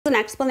an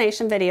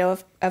explanation video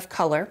of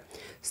color.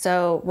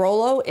 So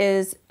Rolo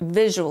is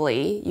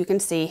visually, you can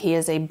see he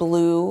is a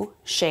blue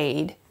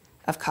shade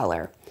of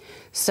color.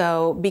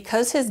 So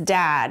because his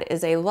dad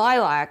is a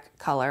lilac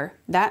color,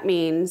 that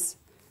means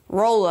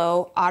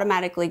Rolo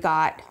automatically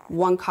got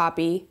 1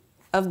 copy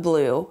of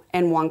blue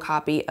and 1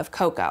 copy of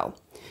cocoa,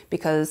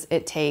 because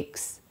it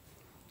takes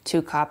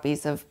 2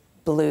 copies of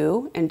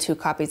blue and 2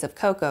 copies of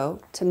cocoa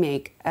to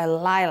make a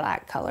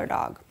lilac color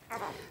dog.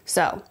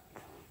 So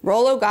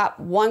Rolo got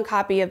 1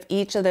 copy of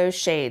each of those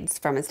shades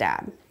from his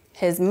dad.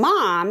 His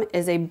mom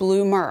is a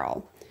blue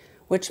Merle,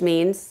 which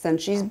means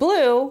since she's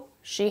blue,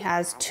 she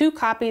has 2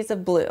 copies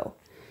of blue.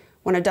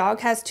 When a dog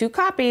has 2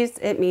 copies,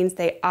 it means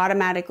they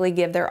automatically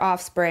give their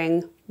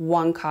offspring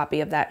 1 copy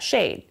of that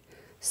shade.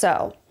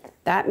 So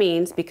that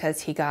means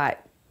because he got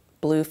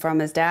blue from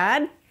his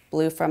dad,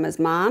 blue from his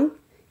mom,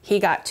 he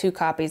got 2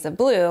 copies of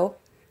blue,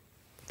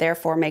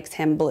 therefore makes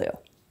him blue.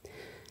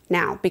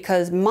 Now,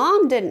 because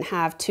mom didn't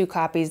have 2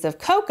 copies of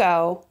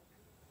cocoa,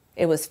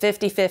 it was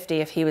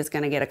 50-50 if he was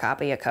going to get a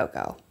copy of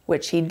cocoa,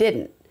 which he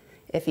didn't.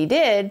 If he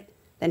did,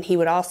 then he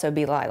would also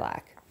be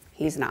lilac.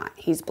 He's not,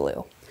 he's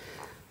blue.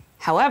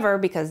 However,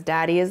 because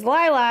daddy is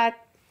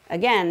lilac,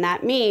 again,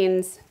 that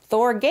means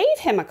Thor gave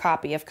him a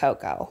copy of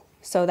cocoa.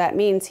 So that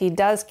means he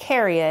does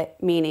carry it,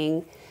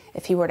 meaning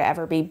if he were to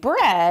ever be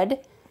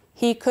bred,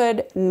 he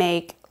could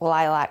make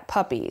lilac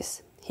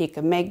puppies. He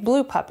could make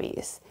blue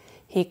puppies.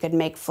 He could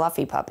make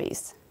fluffy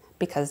puppies,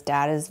 because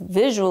dad is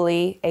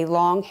visually a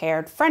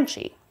long-haired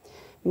Frenchie,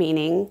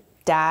 meaning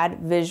dad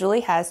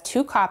visually has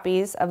 2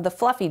 copies of the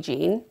fluffy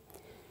gene,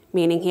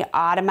 meaning he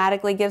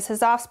automatically gives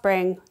his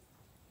offspring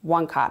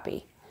 1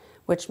 copy,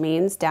 which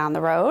means down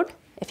the road,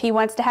 if he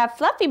wants to have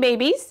fluffy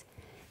babies,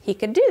 he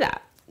could do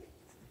that.